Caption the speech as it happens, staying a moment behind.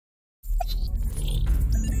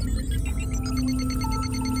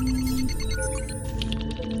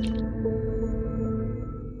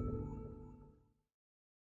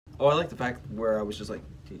Oh, I like the fact where I was just like,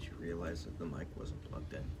 did you realize that the mic wasn't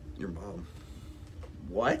plugged in? Your mom.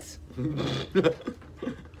 What?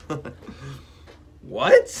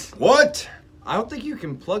 What? What? I don't think you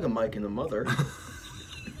can plug a mic in the mother.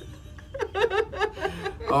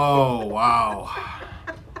 Oh, wow.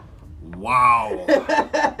 Wow.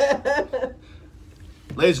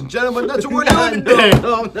 Ladies and gentlemen, that's what we're doing today.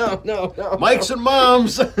 No. Mics and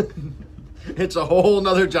moms. It's a whole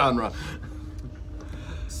nother genre.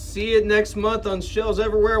 See it next month on shelves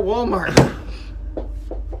everywhere at Walmart.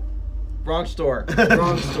 Wrong store.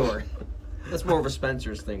 Wrong store. That's more of a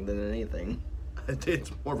Spencer's thing than anything.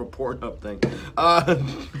 It's more of a Pornhub thing.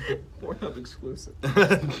 Pornhub exclusive.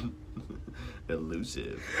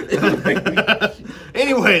 Elusive.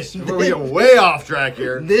 Anyways, we're getting way off track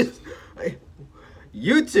here.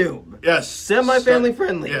 YouTube. Yes. Semi-family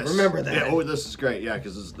friendly. Yes. Remember that. Yeah, oh, this is great. Yeah,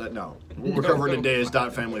 because no. What we're covering today is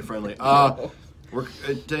not family friendly.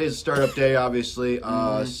 Today's startup day, obviously.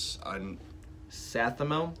 On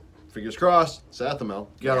Sathamel. fingers crossed, Sathamel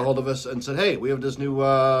got a hold of us and said, "Hey, we have this new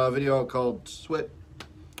video called Świt.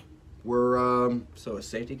 We're So a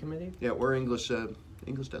safety committee? yeah, we're English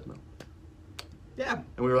death metal." Yeah.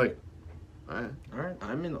 And we were like, "All right, All right. yeah.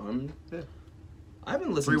 I've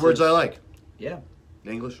been listening. 3 words I like: Yeah.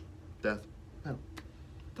 English, death, metal.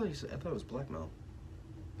 I thought it was black metal.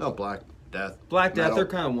 No, black, death, Black Death. metal, They're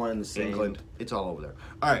kind of one and the same. England. It's all over there.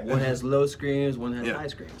 All right, One has low screams. One has Yeah. high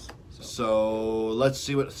screams. So let's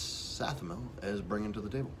see what Sathamel is bringing to the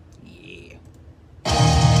table. Yeah.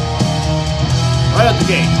 Right out the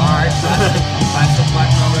gate. All right. Classic black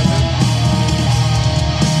metal record.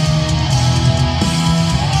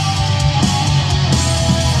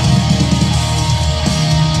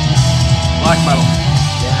 Black metal.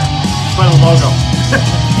 Yeah. By the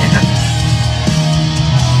logo.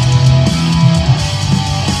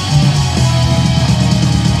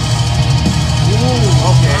 Ooh,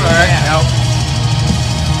 okay. All right. Yeah. Now,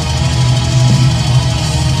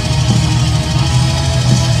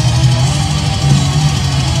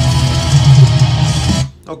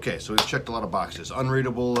 okay, so we've checked a lot of boxes.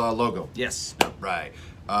 Unreadable logo. Yes. Right.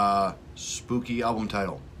 Spooky album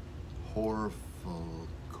title. Horfulcoy.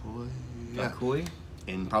 Bakui?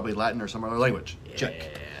 In probably Latin or some other language. Yeah. Check.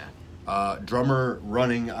 Drummer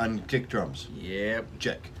running on kick drums. Yep.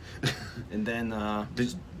 Check. And then,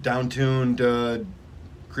 This down-tuned,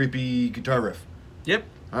 creepy guitar riff. yep.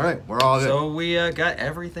 All right, we're all good. So we got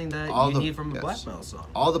everything that you need from a black metal song.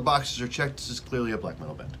 All the boxes are checked. This is clearly a black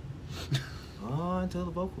metal band. Oh, until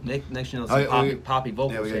the vocal. Next, you know, Oh, some yeah, poppy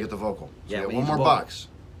vocals. Yeah, we gotta get the vocal. So Yeah, we we got one need more the vocal. box.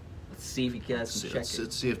 Let's see if you guys can check Let's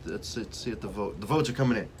it. see if the votes are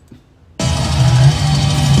coming in.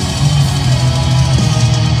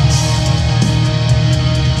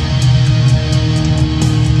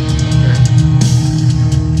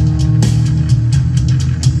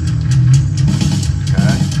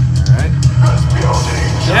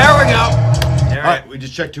 There we go. All right, we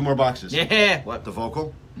just checked 2 more boxes. Yeah. What? The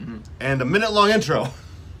vocal and a minute-long intro.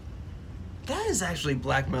 That is actually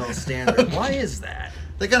black metal standard. Why is that?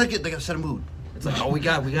 They gotta set a mood. It's like, oh, we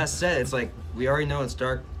got set. It's like we already know it's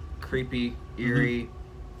dark, creepy, eerie,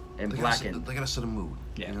 and blackened. They gotta set a mood.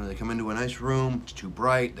 Yeah. You know, they come into a nice room. It's too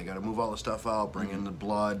bright. They gotta move all the stuff out. Bring in the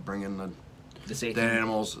blood. Bring in the safety.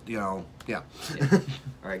 animals. You know, yeah.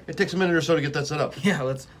 All right. It takes a minute or so to get that set up. Yeah.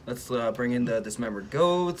 Let's bring in the dismembered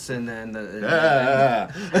goats and then the.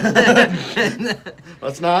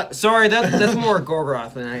 Let's not. Sorry, that's more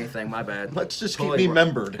Gorgoth than anything. My bad. Let's just Totally keep me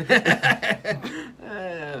wrong. membered.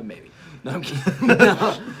 Maybe. No, I'm kidding.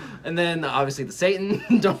 No. And then obviously the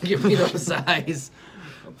Satan. Don't give me those eyes.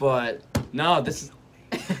 But no, this is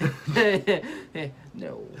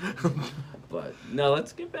no. But no,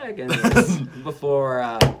 let's get back into this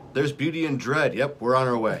before. There's Beauty and Dread. Yep, we're on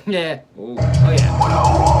our way. Yeah. Ooh. Oh yeah.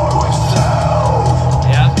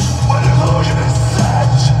 Yeah.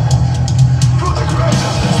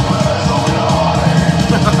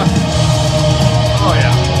 Oh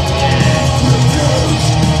yeah.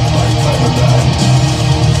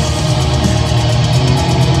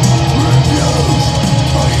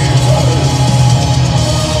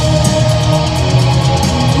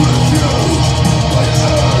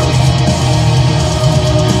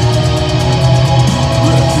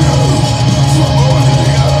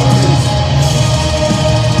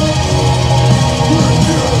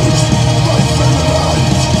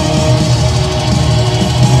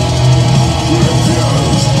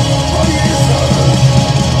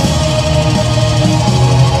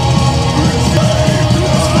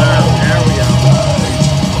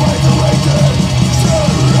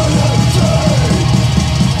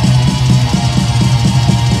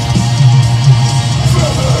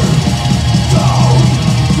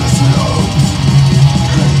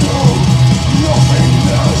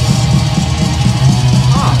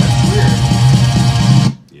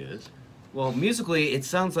 Well, musically, it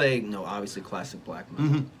sounds like obviously classic black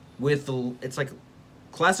metal with it's like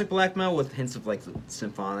classic black metal with hints of like the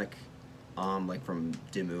symphonic, like from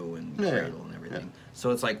Dimmu and Cradle and everything. Yeah.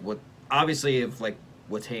 So it's like obviously if like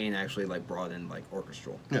Watain actually like brought in like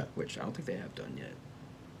orchestral, which I don't think they have done yet,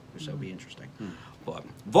 which that would be interesting. But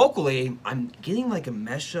vocally, I'm getting like a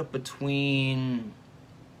mesh up between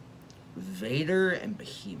Vader and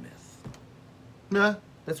Behemoth. Yeah,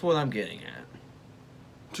 that's what I'm getting at.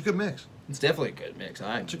 It's a good mix. It's definitely a good mix.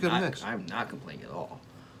 It's a good mix. I'm not complaining at all.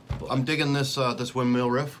 But I'm digging this this windmill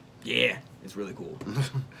riff. Yeah, it's really cool.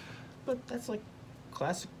 But that's like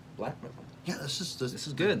classic black metal. Yeah, this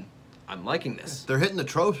is good. I'm liking this. They're hitting the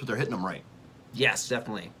tropes, but they're hitting them right. Yes,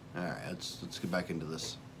 definitely. All right, let's get back into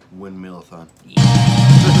this windmill-a-thon. Yeah.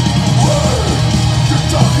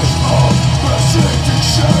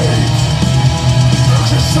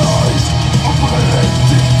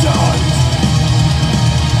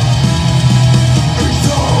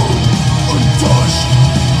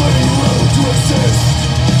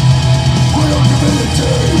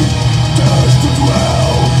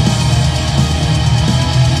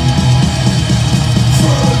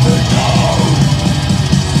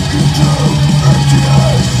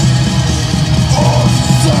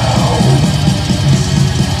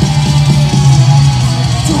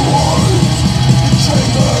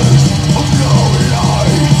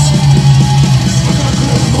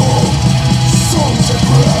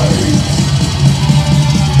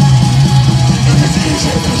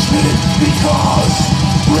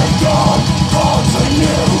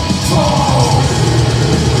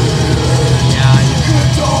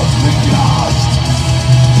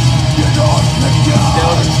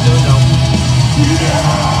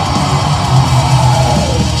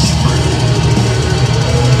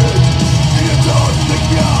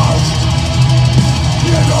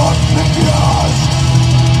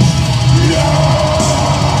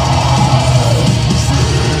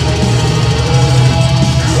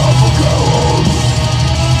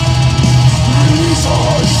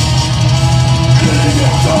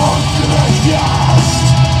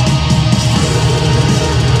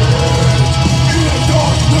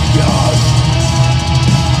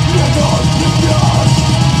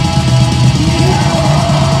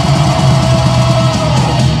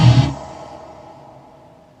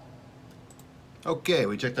 Okay,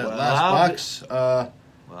 we checked that last box.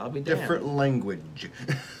 I'll be different language.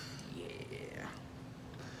 Yeah.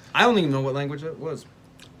 I don't even know what language it was.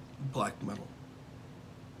 Black metal.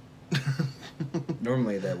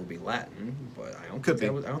 Normally that would be Latin, but I don't think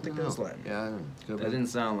that was Latin. Yeah, that didn't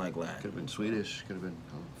sound like Latin. Could have been Swedish. Could have been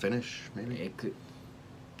Finnish, maybe. It could.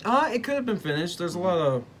 It could have been Finnish. There's a lot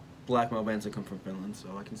of black metal bands that come from Finland, so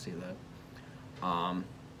I can see that.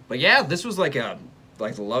 But yeah, this was like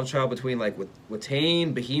the love child between like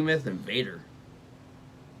Watain, Behemoth, and Vader.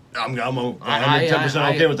 I'm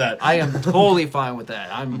 110% okay with that. I am totally fine with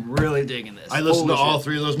that. I'm really digging this. I listened to all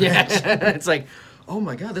three of those bands. Yeah. It's like, oh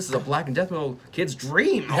my god, this is a black and death metal kid's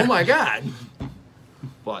dream. Oh my god.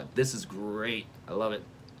 But this is great. I love it.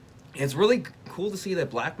 It's really cool to see that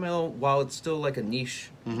black metal, while it's still like a niche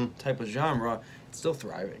type of genre, it's still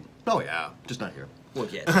thriving. Oh yeah, just not here. Well,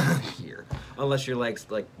 yeah, not here. Unless you're like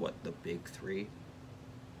what, the big three?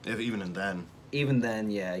 Even then,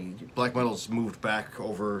 yeah. Black metal's moved back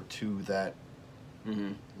over to that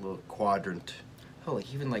little quadrant. Oh,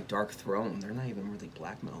 like even like Dark Throne, they're not even really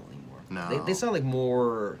black metal anymore. No. They sound like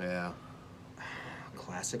more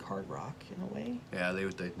classic hard rock in a way. Yeah,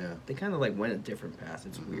 They kind of like went a different path.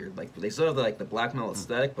 It's weird. Like they still have like the black metal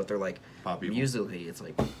aesthetic, but they're like pop evil. Musically, it's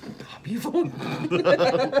like pop evil.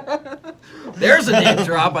 There's a name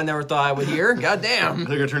drop I never thought I would hear. God damn. I think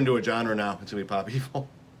they're turned into a genre now. It's gonna be pop evil.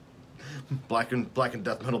 Black and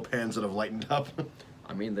death metal bands that have lightened up.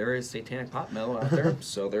 I mean, there is satanic pop metal out there,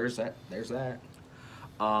 so there's that.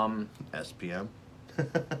 SPM.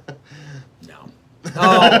 No.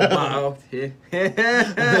 Oh,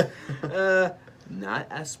 not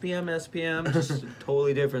SPM, just a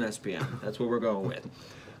totally different SPM. That's what we're going with.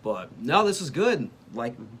 But no, this is good.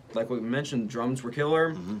 Like we mentioned, drums were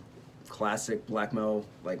killer. Classic black metal,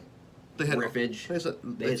 like riffage.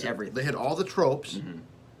 They hit everything. They hit all the tropes,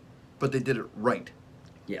 but they did it right.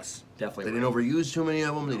 Yes, definitely. They didn't overuse too many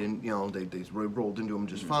of them. They didn't, they rolled into them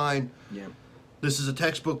just fine. Yeah. This is a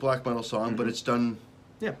textbook black metal song, but it's done.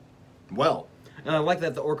 Well. And I like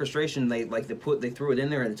that the orchestration they threw it in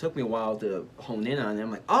there, and it took me a while to hone in on it. I'm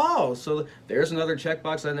like, oh, so there's another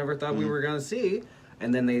checkbox I never thought we were gonna see.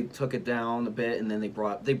 And then they took it down a bit, and then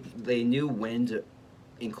they knew when to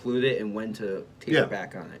include it and when to take it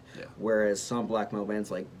back on it. Yeah. Whereas some black metal bands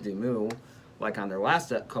like Dimmu, like on their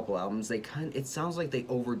last couple albums, it sounds like they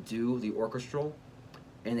overdo the orchestral,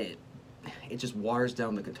 and it just waters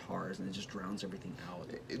down the guitars and it just drowns everything out.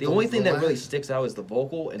 The only thing that really sticks out is the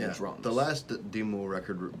vocal and the drums. The last demo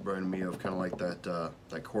record reminded me of kind of like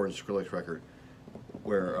that Core and Skrillex record,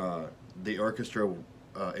 where the orchestra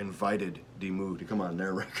invited Demu to come on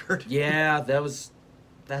their record. Yeah,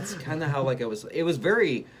 that's kind of how like it was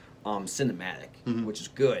very cinematic, which is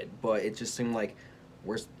good, but it just seemed like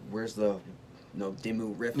where's the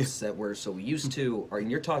Demu riffs that we're so used to.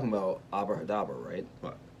 And you're talking about Abrahadabra, right?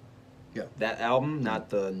 What? Yeah. That album, not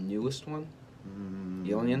the newest one?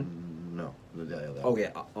 Alien? No. Oh,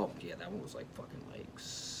 yeah. Yeah, that one was like fucking like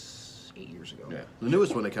 8 years ago. Yeah. The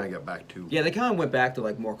newest one they kind of got back to. Yeah, they kind of went back to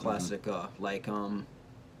like more classic, like In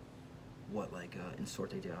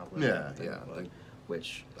Sorte Diablo. Yeah, thing, yeah. but,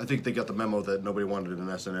 which I think they got the memo that nobody wanted an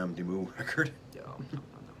S&M Demu record. No.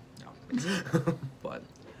 But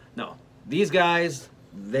no, these guys,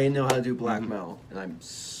 they know how to do black metal, and I'm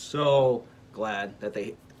so glad that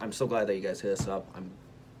I'm so glad that you guys hit us up. I'm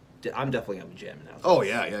definitely gonna be jamming out. Oh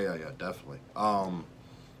yeah, definitely.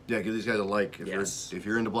 Yeah, give these guys a like. If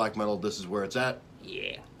you're into black metal, this is where it's at.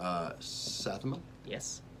 Yeah. Sathamel?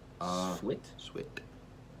 Yes. Świt.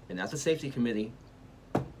 And not the safety committee.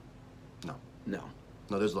 No.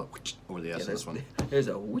 No, there's a over the S in this one. There's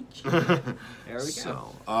a witch. There we go.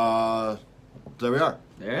 So, there we are.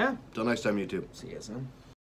 Yeah. Till next time, YouTube. See you, son.